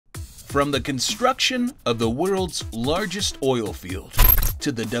From the construction of the world's largest oil field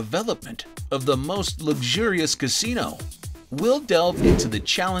to the development of the most luxurious casino, we'll delve into the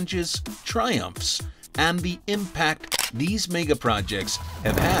challenges, triumphs, and the impact these megaprojects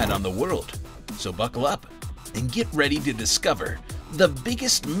have had on the world. So buckle up and get ready to discover the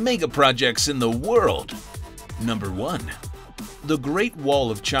biggest megaprojects in the world. Number 1. The Great Wall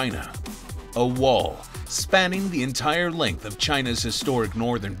of China. A wall spanning the entire length of China's historic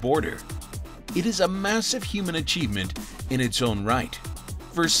northern border. It is a massive human achievement in its own right.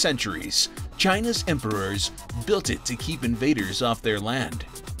 For centuries, China's emperors built it to keep invaders off their land.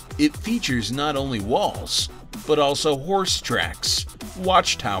 It features not only walls, but also horse tracks,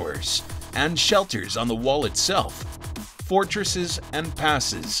 watchtowers, and shelters on the wall itself, fortresses and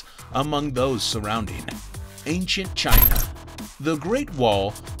passes among those surrounding. Ancient China. The Great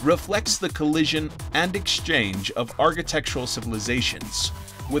Wall reflects the collision and exchange of architectural civilizations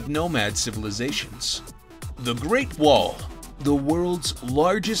with nomad civilizations. The Great Wall, the world's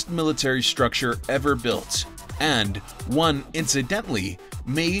largest military structure ever built, and one incidentally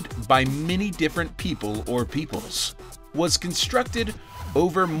made by many different people or peoples, was constructed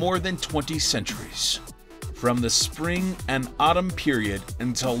over more than 20 centuries. From the spring and autumn period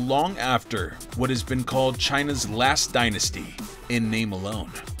until long after what has been called China's last dynasty in name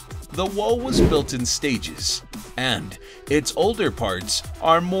alone. The wall was built in stages, and its older parts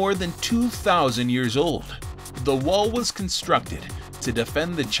are more than 2,000 years old. The wall was constructed to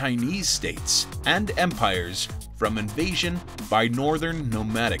defend the Chinese states and empires from invasion by northern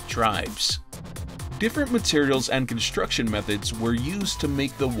nomadic tribes. Different materials and construction methods were used to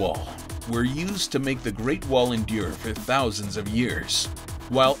make the wall, the Great Wall endure for thousands of years.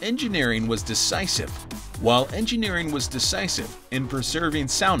 While engineering was decisive in preserving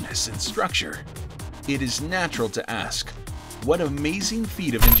soundness and structure, it is natural to ask, what amazing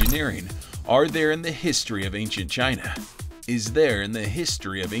feat of engineering are there in the history of ancient China? Is there in the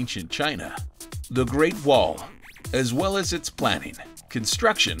history of ancient China? The Great Wall, as well as its planning,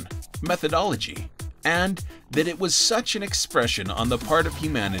 construction, methodology, and that it was such an expression on the part of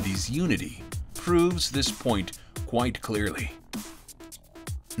humanity's unity, proves this point quite clearly.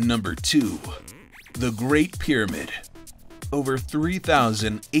 Number 2. The Great Pyramid. Over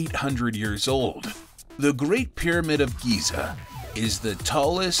 3,800 years old, the Great Pyramid of Giza is the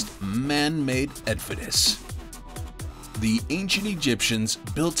tallest man-made edifice. The ancient Egyptians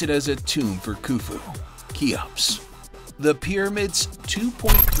built it as a tomb for Khufu, Cheops. The pyramid's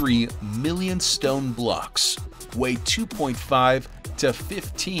 2.3 million stone blocks weigh 2.5 to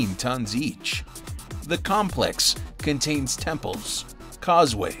 15 tons each. The complex contains temples,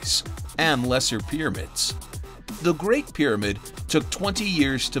 causeways, and lesser pyramids. The Great Pyramid took 20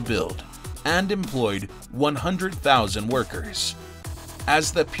 years to build and employed 100,000 workers.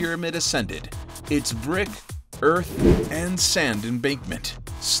 As the pyramid ascended, its brick, earth, and sand embankment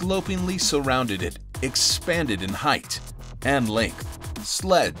slopingly surrounded it, expanded in height and length.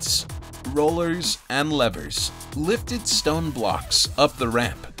 Sleds, rollers, and levers lifted stone blocks up the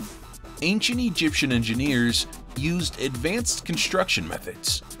ramp. Ancient Egyptian engineers used advanced construction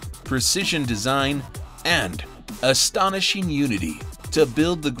methods, precision design, and astonishing unity to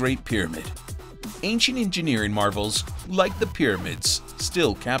build the Great Pyramid. Ancient engineering marvels like the pyramids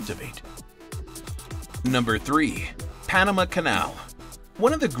still captivate. Number 3. Panama Canal.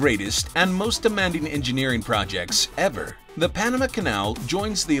 One of the greatest and most demanding engineering projects ever. The Panama Canal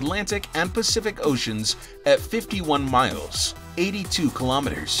joins the Atlantic and Pacific Oceans at 51 miles, 82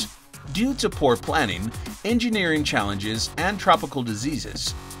 kilometers. Due to poor planning, engineering challenges, and tropical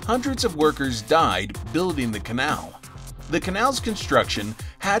diseases, hundreds of workers died building the canal. The canal's construction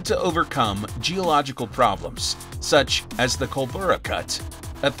had to overcome geological problems, such as the Culbura Cut,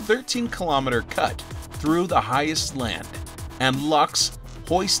 a 13-kilometer cut through the highest land, and locks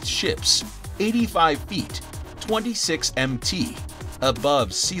hoist ships 85 feet, 26 mt,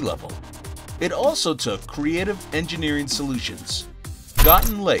 above sea level. It also took creative engineering solutions,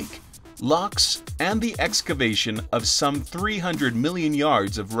 Gotten Lake, locks, and the excavation of some 300 million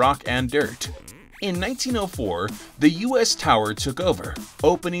yards of rock and dirt. In 1904, the U.S. Tower took over,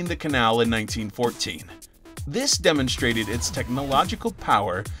 opening the canal in 1914. This demonstrated its technological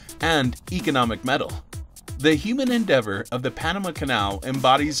power and economic mettle. The human endeavor of the Panama Canal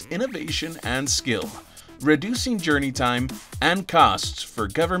embodies innovation and skill, reducing journey time and costs for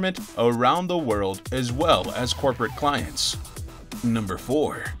government around the world as well as corporate clients. Number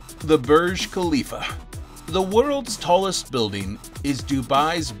 4. The Burj Khalifa. The world's tallest building is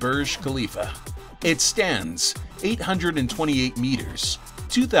Dubai's Burj Khalifa. It stands 828 meters,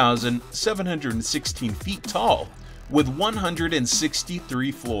 2,716 feet tall, with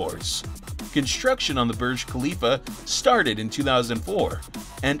 163 floors. Construction on the Burj Khalifa started in 2004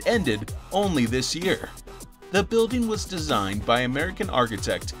 and ended only this year. The building was designed by American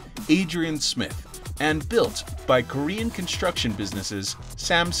architect Adrian Smith and built by Korean construction businesses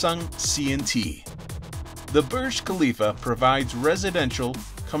Samsung C&T. The Burj Khalifa provides residential,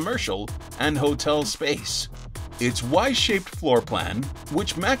 commercial, and hotel space. Its Y-shaped floor plan,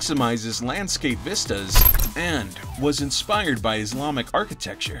 which maximizes landscape vistas and was inspired by Islamic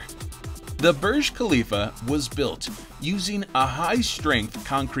architecture. The Burj Khalifa was built using a high-strength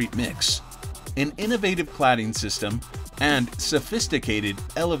concrete mix, an innovative cladding system, and sophisticated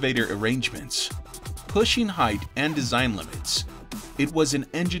elevator arrangements, pushing height and design limits. It was an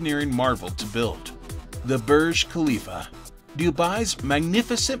engineering marvel to build. The Burj Khalifa, Dubai's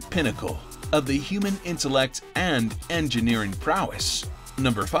magnificent pinnacle of the human intellect and engineering prowess.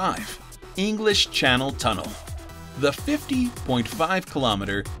 Number 5. English Channel Tunnel. The 50.5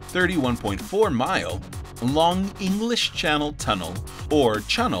 kilometer, 31.4 mile long English Channel Tunnel, or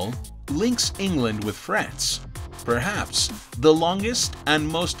Channel, links England with France, perhaps the longest and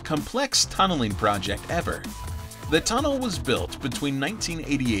most complex tunneling project ever. The tunnel was built between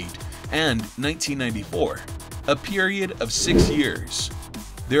 1988 and 1994, a period of 6 years.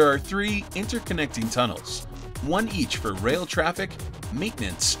 There are 3 interconnecting tunnels, one each for rail traffic,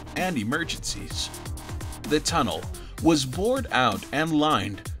 maintenance, and emergencies. The tunnel was bored out and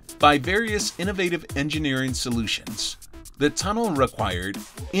lined by various innovative engineering solutions. The tunnel required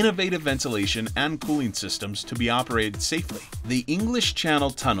innovative ventilation and cooling systems to be operated safely. The English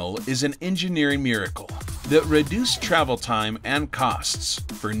Channel Tunnel is an engineering miracle that reduced travel time and costs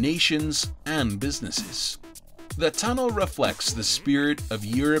for nations and businesses. The tunnel reflects the spirit of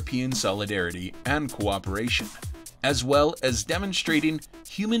European solidarity and cooperation, as well as demonstrating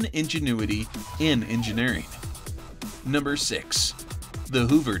human ingenuity in engineering. Number 6. The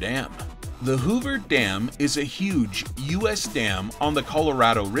Hoover Dam. The Hoover Dam is a huge U.S. dam on the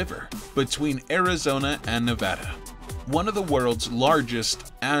Colorado River between Arizona and Nevada, one of the world's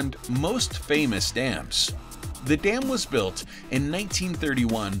largest and most famous dams. The dam was built in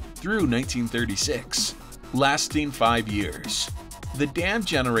 1931 through 1936, lasting 5 years. The dam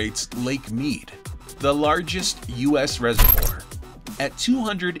generates Lake Mead, the largest U.S. reservoir, at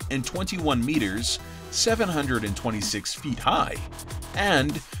 221 meters, 726 feet high,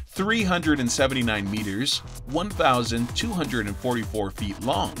 and 379 meters, 1,244 feet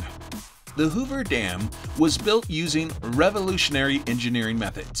long. The Hoover Dam was built using revolutionary engineering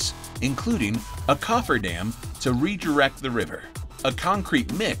methods, including a cofferdam to redirect the river, a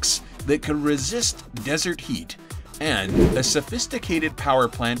concrete mix that could resist desert heat, and a sophisticated power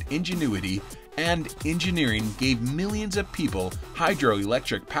plant ingenuity and engineering gave millions of people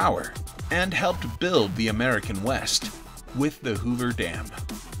hydroelectric power and helped build the American West with the Hoover Dam.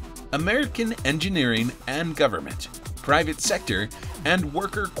 American engineering and government, private sector, and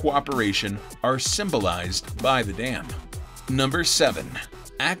worker cooperation are symbolized by the dam. Number 7.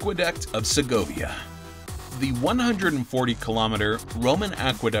 Aqueduct of Segovia. The 140-kilometer Roman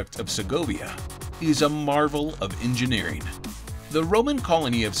Aqueduct of Segovia is a marvel of engineering. The Roman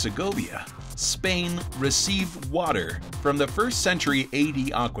colony of Segovia, Spain, received water from the 1st century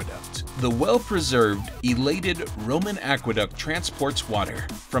AD aqueduct. The well-preserved, elated Roman aqueduct transports water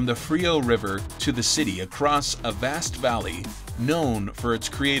from the Frio River to the city across a vast valley known for its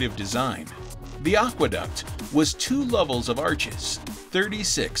creative design. The aqueduct was 2 levels of arches,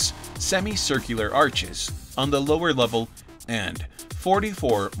 36 semicircular arches on the lower level and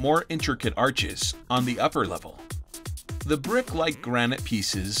 44 more intricate arches on the upper level. The brick-like granite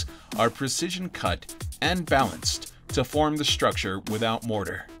pieces are precision cut and balanced to form the structure without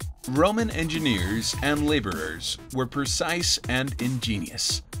mortar. Roman engineers and laborers were precise and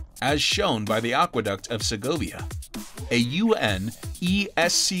ingenious, as shown by the Aqueduct of Segovia, a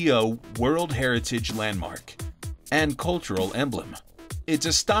UNESCO World Heritage Landmark and cultural emblem. Its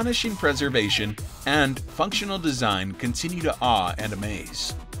astonishing preservation and functional design continue to awe and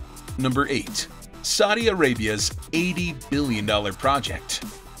amaze. Number 8. Saudi Arabia's $80 billion project.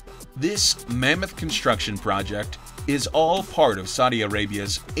 This mammoth construction project is all part of Saudi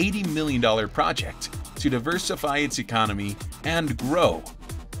Arabia's $80 million project to diversify its economy and grow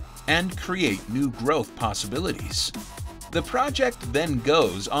and create new growth possibilities. The project then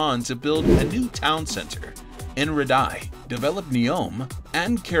goes on to build a new town center in Riyadh, develop NEOM,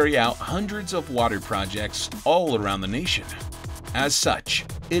 and carry out hundreds of water projects all around the nation. As such,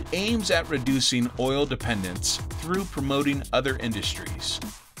 it aims at reducing oil dependence through promoting other industries.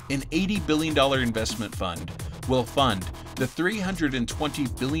 An $80 billion investment fund will fund the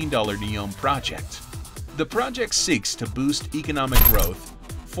 $320 billion NEOM project. The project seeks to boost economic growth,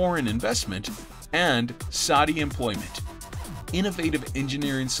 foreign investment, and Saudi employment. Innovative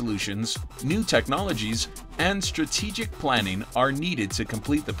engineering solutions, new technologies, and strategic planning are needed to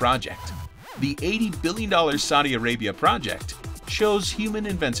complete the project. The $80 billion Saudi Arabia project shows human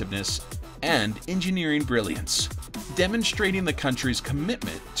inventiveness and engineering brilliance, demonstrating the country's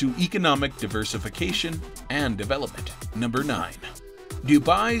commitment to economic diversification and development. Number 9.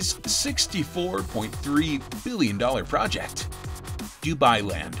 Dubai's $64.3 billion project. Dubai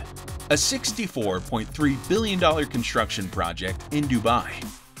Land, a $64.3 billion construction project in Dubai,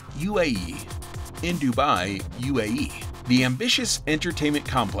 UAE. In Dubai, UAE. The ambitious entertainment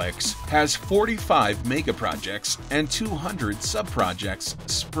complex has 45 megaprojects and 200 sub-projects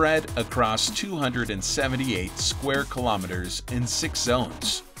spread across 278 square kilometers in 6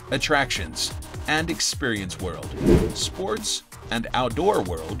 zones: attractions and experience world, sports and outdoor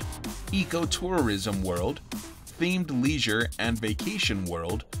world, ecotourism world, themed leisure and vacation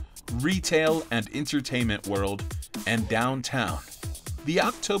world, retail and entertainment world, and downtown. The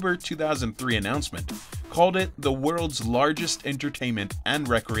October 2003 announcement called it the world's largest entertainment and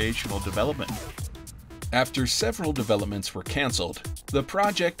recreational development. After several developments were cancelled, the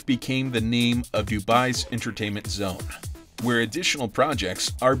project became the name of Dubai's entertainment zone, where additional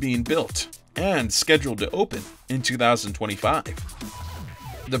projects are being built and scheduled to open in 2025.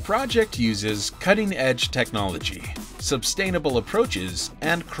 The project uses cutting-edge technology, sustainable approaches,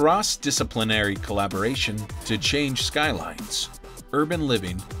 and cross-disciplinary collaboration to change skylines, urban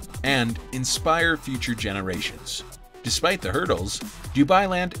living, and inspire future generations. Despite the hurdles, Dubai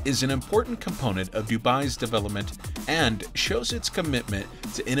Land is an important component of Dubai's development and shows its commitment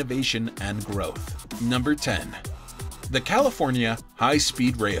to innovation and growth. Number 10. The California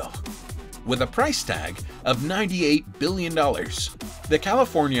High-Speed Rail. With a price tag of $98 billion, the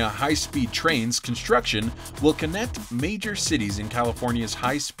California high-speed trains construction will connect major cities in California's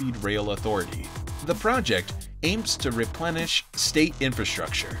high-speed rail authority. The project aims to replenish state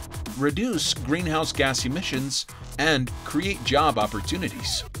infrastructure, reduce greenhouse gas emissions, and create job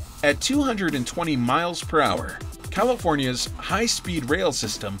opportunities. At 220 miles per hour, California's high-speed rail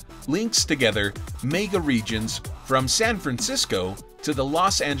system links together mega regions from San Francisco to the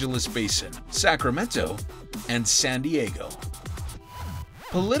Los Angeles Basin, Sacramento, and San Diego.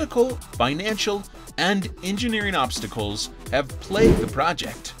 Political, financial, and engineering obstacles have plagued the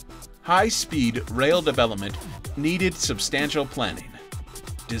project. High-speed rail development needed substantial planning,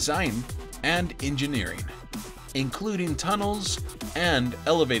 design, and engineering, including tunnels and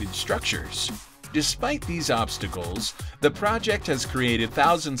elevated structures. Despite these obstacles, the project has created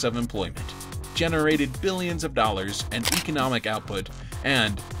thousands of employment, generated billions of dollars in economic output,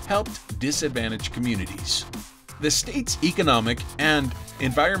 and helped disadvantaged communities. The state's economic and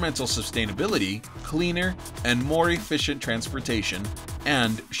environmental sustainability, cleaner and more efficient transportation,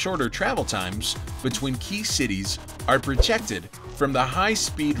 and shorter travel times between key cities are projected from the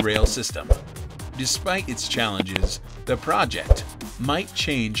high-speed rail system. Despite its challenges, the project might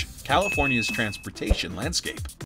change California's transportation landscape.